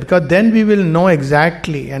together, because then we will know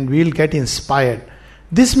exactly and we will get inspired.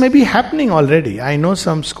 This may be happening already. I know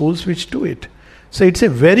some schools which do it. So it's a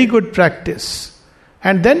very good practice.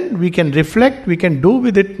 And then we can reflect, we can do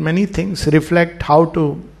with it many things, reflect how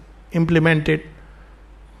to implement it.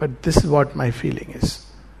 But this is what my feeling is.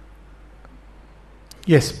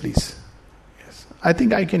 Yes, please. Yes, I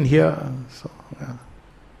think I can hear. So, yeah.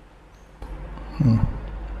 Good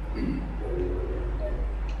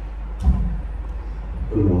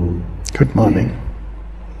morning. Good morning.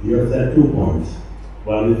 You have said 2 points.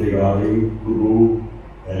 One is regarding guru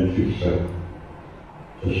and Shiksha.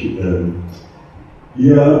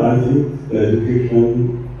 Here, I think the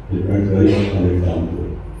education depends very much on example.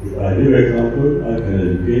 If I give example, I can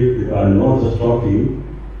educate. If I am not just talking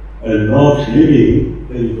and not living,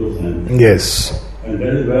 there is no sense. Yes. And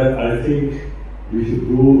that is where I think we should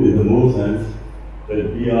do in the more sense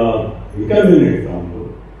that we are becoming an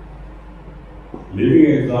example. Living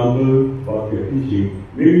example, what we are teaching,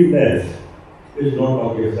 maybe less. It's not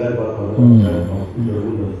what we have said, but what we have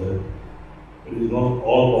said. It is not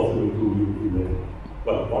all possible to do that.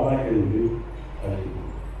 But what I can do, I can do.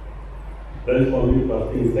 That is for me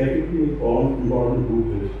first thing. Secondly, important root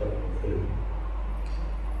is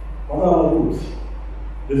what are our roots?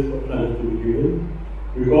 This question has to be given.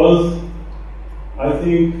 Because I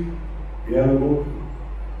think we have a book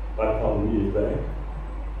 5,000 years back.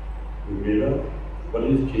 We made up, but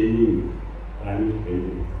it's changing. Time is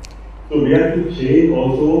changing. So we have to change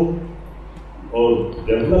also, or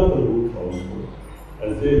develop the roots also,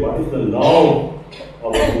 and say what is the now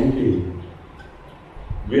of our rooting.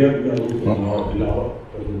 Where we are rooted now in our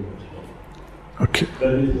present. Okay.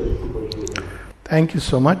 That is the super. Thank you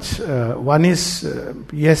so much. One is,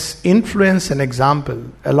 yes, influence and example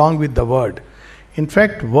along with the word. In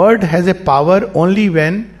fact, word has a power only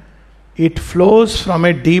when it flows from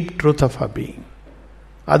a deep truth of our being.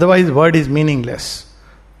 Otherwise, word is meaningless.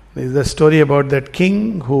 There is a story about that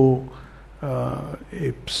king who,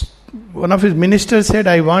 one of his ministers said,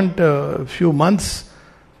 I want a few months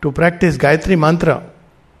to practice Gayatri Mantra.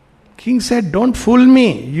 King said, don't fool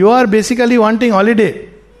me. You are basically wanting holiday.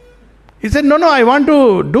 He said, no, I want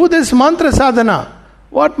to do this mantra sadhana.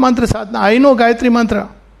 What mantra sadhana? I know Gayatri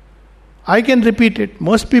Mantra. I can repeat it.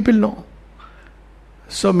 Most people know.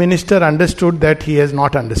 So minister understood that he has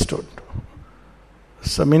not understood.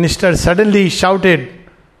 So minister suddenly shouted,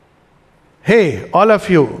 hey, all of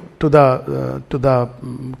you, to the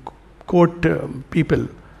court people,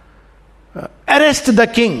 arrest the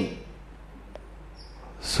king.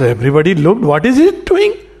 So everybody looked, what is he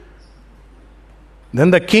doing? Then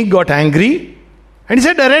the king got angry and he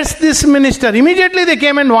said, arrest this minister. Immediately they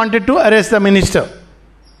came and wanted to arrest the minister.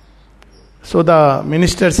 So the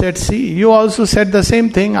minister said, see, you also said the same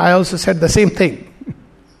thing, I also said the same thing.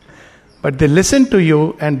 But they listened to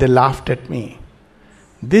you and they laughed at me.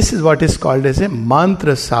 This is what is called as a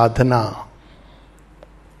mantra sadhana.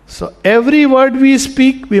 So every word we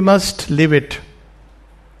speak, we must live it.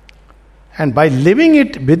 And by living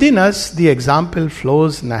it within us, the example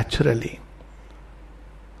flows naturally.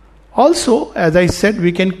 Also, as I said,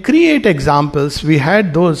 we can create examples. We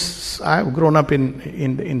had those. I have grown up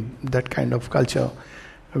in that kind of culture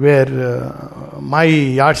where my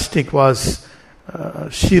yardstick was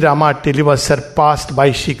Sri Rama till he was surpassed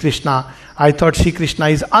by Sri Krishna. I thought Sri Krishna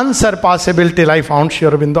is unsurpassable till I found Sri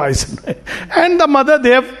Aurobindo. And the mother,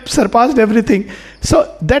 they have surpassed everything.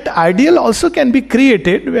 So that ideal also can be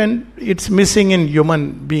created when it's missing in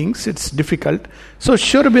human beings. It's difficult. So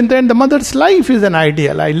Sri Aurobindo and the mother's life is an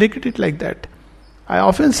ideal. I look at it like that. I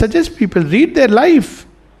often suggest people read their life.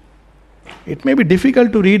 It may be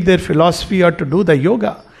difficult to read their philosophy or to do the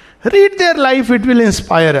yoga. Read their life, it will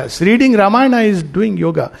inspire us. Reading Ramayana is doing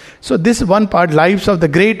yoga. So this one part, lives of the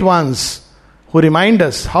great ones who remind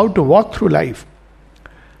us how to walk through life.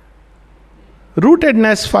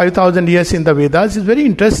 Rootedness, 5,000 years in the Vedas, is very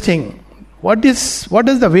interesting. What does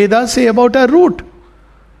the Vedas say about our root?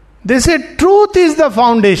 They say truth is the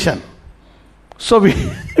foundation. So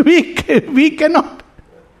we cannot.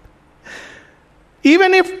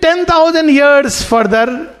 Even if 10,000 years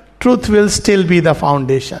further, truth will still be the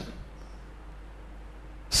foundation.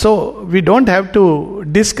 So we don't have to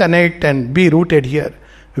disconnect and be rooted here.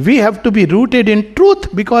 We have to be rooted in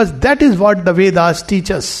truth because that is what the Vedas teach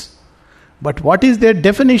us. But what is their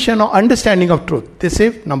definition or understanding of truth? They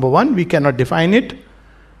say, number one, we cannot define it.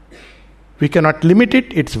 We cannot limit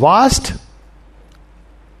it. It's vast.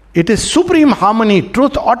 It is supreme harmony.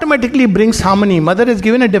 Truth automatically brings harmony. Mother has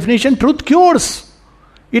given a definition. Truth cures.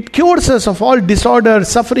 It cures us of all disorder,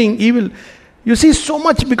 suffering, evil. You see, so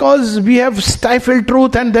much because we have stifled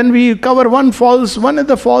truth and then we cover one false, one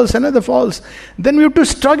other false, another false. Then we have to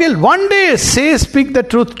struggle. One day, speak the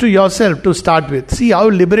truth to yourself to start with. See how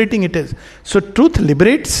liberating it is. So truth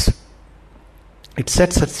liberates. It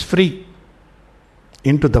sets us free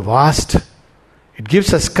into the vast. It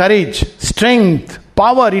gives us courage, strength,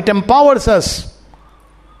 power. It empowers us.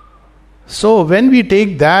 So when we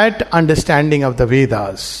take that understanding of the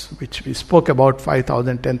Vedas, which we spoke about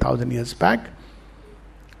 5,000, 10,000 years back,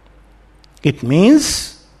 it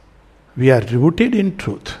means we are rooted in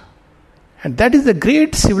truth. And that is a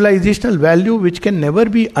great civilizational value which can never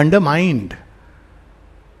be undermined.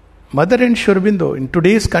 Mother and Sri Aurobindo, in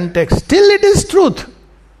today's context, still it is truth.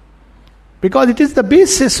 Because it is the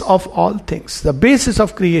basis of all things, the basis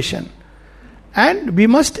of creation. And we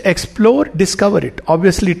must explore, discover it.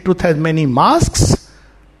 Obviously, truth has many masks,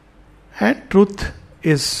 and truth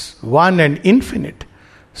is one and infinite.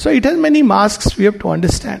 So it has many masks we have to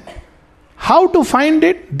understand. How to find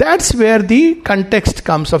it? That's where the context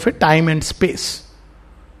comes of a time and space.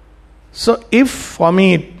 So if for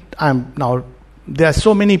me, there are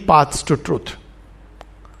so many paths to truth.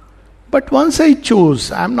 But once I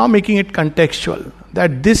choose, I'm now making it contextual,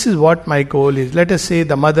 that this is what my goal is. Let us say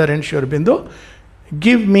the Mother and Sri Aurobindo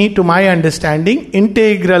give me, to my understanding,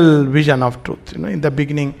 integral vision of truth. In the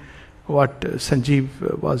beginning, what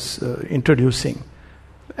Sanjeev was introducing.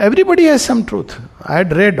 Everybody has some truth. I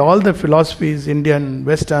had read all the philosophies, Indian,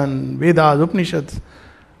 Western, Vedas, Upanishads,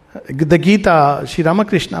 the Gita, Sri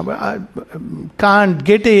Ramakrishna, Kant,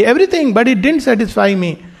 Goethe, everything, but it didn't satisfy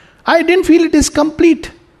me. I didn't feel it is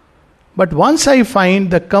complete. But once I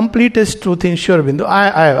find the completest truth in Sri Aurobindo,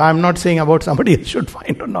 I'm not saying about somebody else should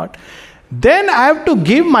find or not, then I have to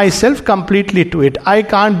give myself completely to it. I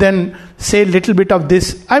can't then say a little bit of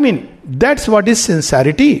this. That's what is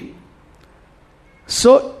sincerity.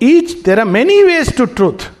 So there are many ways to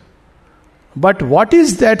truth. But what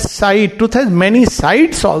is that side? Truth has many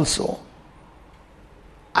sides also.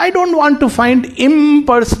 I don't want to find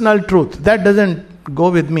impersonal truth. That doesn't go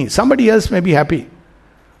with me. Somebody else may be happy.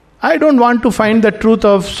 I don't want to find the truth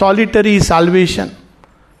of solitary salvation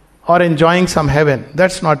or enjoying some heaven.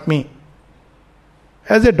 That's not me.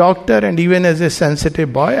 As a doctor and even as a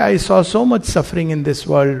sensitive boy, I saw so much suffering in this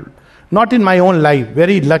world. Not in my own life.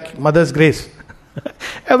 Very lucky, Mother's grace.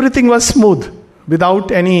 Everything was smooth.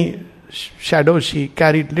 Without any shadow, she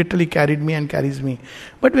literally carried me and carries me.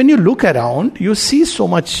 But when you look around, you see so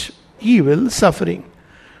much evil, suffering.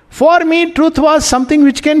 For me, truth was something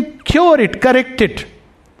which can cure it, correct it.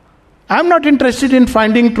 I am not interested in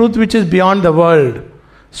finding truth which is beyond the world.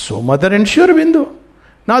 So Mother and Sri Aurobindo.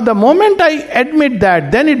 Now the moment I admit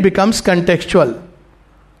that, then it becomes contextual.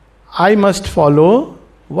 I must follow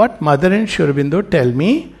what Mother and Sri Aurobindo tell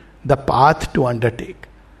me, the path to undertake.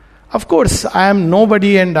 Of course, I am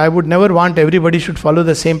nobody and I would never want everybody should follow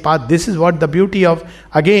the same path. This is what the beauty of,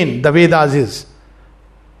 again, the Vedas is.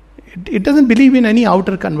 It doesn't believe in any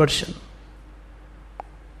outer conversion.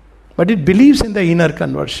 But it believes in the inner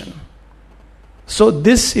conversion. So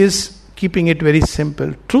this is keeping it very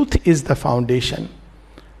simple. Truth is the foundation.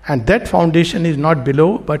 And that foundation is not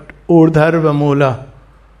below, but urdharva mula.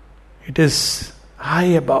 It is high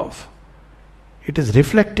above. It is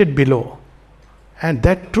reflected below. And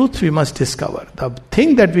that truth we must discover. The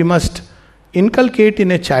thing that we must inculcate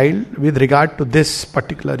in a child with regard to this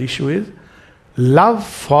particular issue is love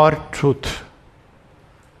for truth.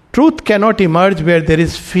 Truth cannot emerge where there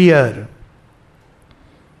is fear.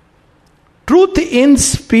 Truth in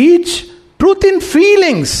speech, truth in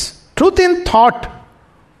feelings, truth in thought,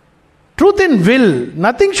 truth in will.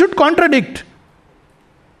 Nothing should contradict.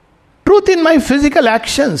 Truth in my physical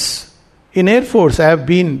actions. In Air Force, I have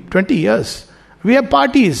been 20 years. We have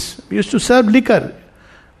parties. We used to serve liquor.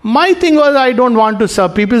 My thing was, I don't want to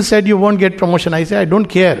serve. People said, you won't get promotion. I said, I don't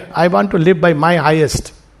care. I want to live by my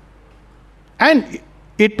highest. And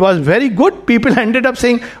it was very good. People ended up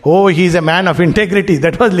saying, oh, he's a man of integrity.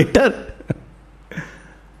 That was litter.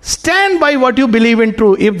 Stand by what you believe in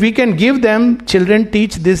true. If we can give them, children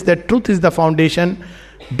teach this, that truth is the foundation.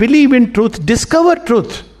 Believe in truth. Discover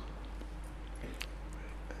truth.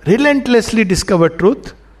 Relentlessly discover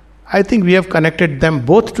truth. I think we have connected them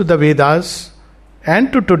both to the Vedas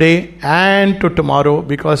and to today and to tomorrow,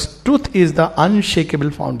 because truth is the unshakable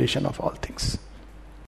foundation of all things.